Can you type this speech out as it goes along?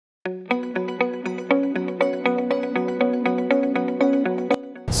So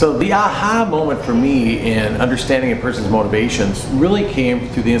the aha moment for me in understanding a person's motivations really came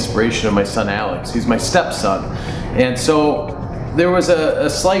through the inspiration of my son Alex. He's my stepson. And so there was a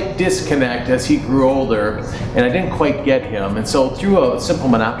slight disconnect as he grew older, and I didn't quite get him. And so through a simple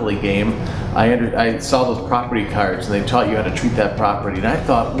Monopoly game, I saw those property cards, and they taught you how to treat that property. And I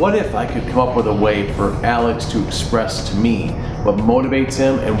thought, what if I could come up with a way for Alex to express to me what motivates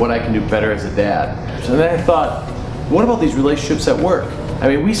him and what I can do better as a dad? So then I thought, what about these relationships at work? I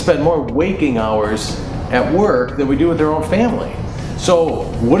mean, we spend more waking hours at work than we do with our own family. So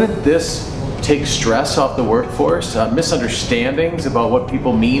wouldn't this take stress off the workforce, misunderstandings about what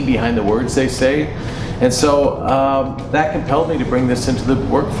people mean behind the words they say? And so that compelled me to bring this into the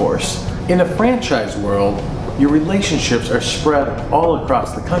workforce. In the franchise world, your relationships are spread all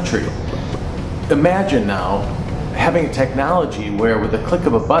across the country. Imagine now having a technology where with a click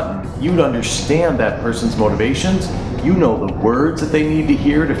of a button, you'd understand that person's motivations. You know the words that they need to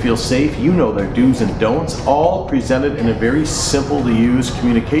hear to feel safe. You know their do's and don'ts, all presented in a very simple to use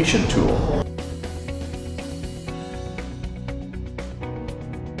communication tool.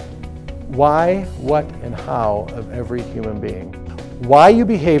 Why, what, and how of every human being. Why you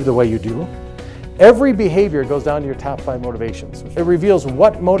behave the way you do. Every behavior goes down to your top 5 motivations. It reveals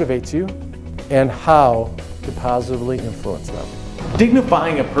what motivates you and how to positively influence them.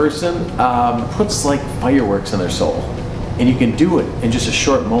 Dignifying a person puts like fireworks in their soul, and you can do it in just a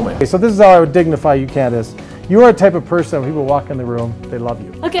short moment. Okay, so this is how I would dignify you, Candace. You are a type of person, when people walk in the room, they love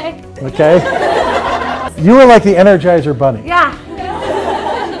you. Okay. Okay? You are like the Energizer Bunny. Yeah.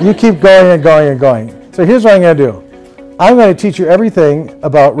 You keep going and going and going. So here's what I'm going to do. I'm going to teach you everything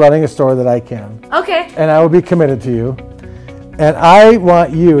about running a store that I can. Okay. And I will be committed to you. And I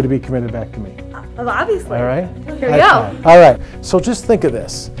want you to be committed back to me. Well, obviously. All right? Here we go. All right. So just think of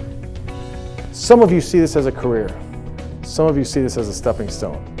this. Some of you see this as a career. Some of you see this as a stepping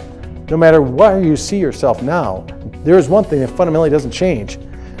stone. No matter where you see yourself now, there is one thing that fundamentally doesn't change.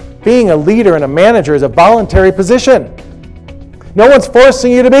 Being a leader and a manager is a voluntary position. No one's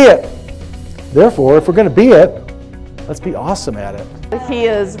forcing you to be it. Therefore, if we're going to be it, let's be awesome at it. He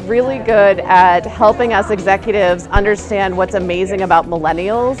is really good at helping us executives understand what's amazing about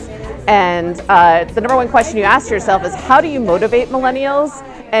millennials. And the number one question you ask yourself is, how do you motivate millennials?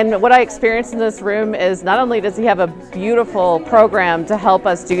 And what I experienced in this room is not only does he have a beautiful program to help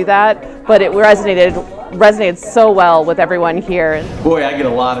us do that, but it resonated so well with everyone here. Boy, I get a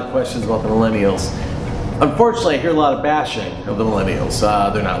lot of questions about the millennials. Unfortunately, I hear a lot of bashing of the millennials.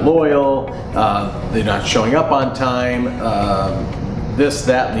 They're not loyal, they're not showing up on time, this,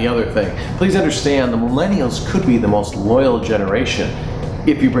 that, and the other thing. Please understand, the millennials could be the most loyal generation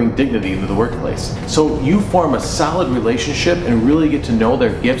if you bring dignity into the workplace. So you form a solid relationship and really get to know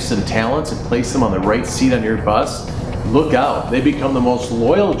their gifts and talents and place them on the right seat on your bus. Look out, they become the most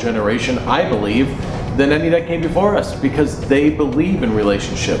loyal generation, I believe, than any that came before us, because they believe in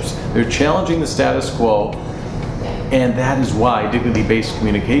relationships. They're challenging the status quo, and that is why dignity-based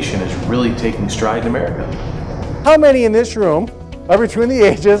communication is really taking stride in America. How many in this room are between the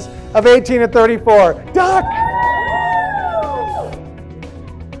ages of 18 and 34? Duck!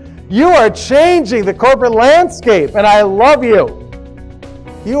 You are changing the corporate landscape, and I love you.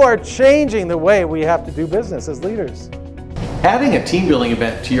 You are changing the way we have to do business as leaders. Adding a team building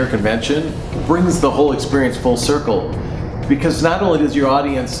event to your convention brings the whole experience full circle, because not only does your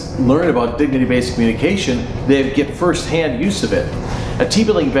audience learn about dignity-based communication, they get first-hand use of it. A team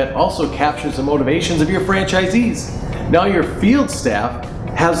building event also captures the motivations of your franchisees. Now your field staff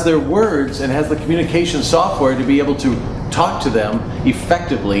has their words and has the communication software to be able to talk to them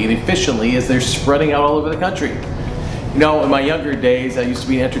effectively and efficiently as they're spreading out all over the country. You know, in my younger days, I used to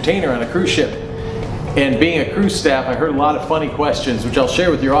be an entertainer on a cruise ship. And being a cruise staff, I heard a lot of funny questions, which I'll share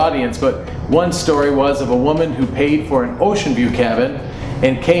with your audience, but one story was of a woman who paid for an ocean view cabin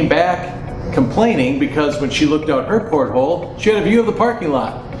and came back complaining because when she looked out her porthole, she had a view of the parking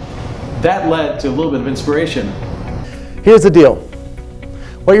lot. That led to a little bit of inspiration. Here's the deal.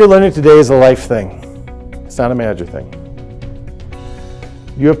 What you're learning today is a life thing. It's not a manager thing.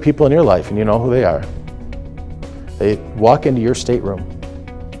 You have people in your life and you know who they are. They walk into your stateroom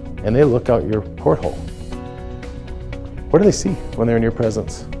and they look out your porthole. What do they see when they're in your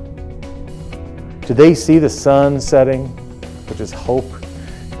presence? Do they see the sun setting, which is hope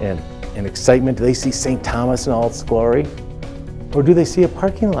and excitement? Do they see St. Thomas in all its glory? Or do they see a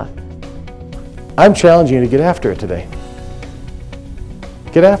parking lot? I'm challenging you to get after it today.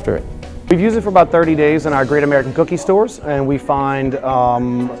 Get after it. We've used it for about 30 days in our Great American Cookie stores, and we find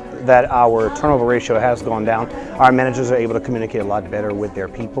that our turnover ratio has gone down. Our managers are able to communicate a lot better with their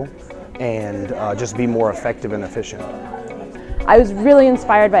people and just be more effective and efficient. I was really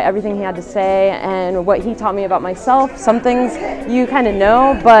inspired by everything he had to say and what he taught me about myself. Some things you kind of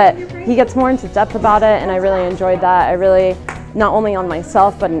know, but he gets more into depth about it, and I really enjoyed that. I really, not only on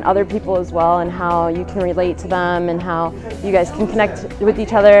myself, but in other people as well, and how you can relate to them and how you guys can connect with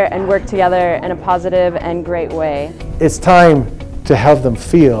each other and work together in a positive and great way. It's time to have them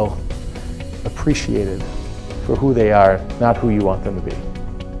feel appreciated for who they are, not who you want them to be.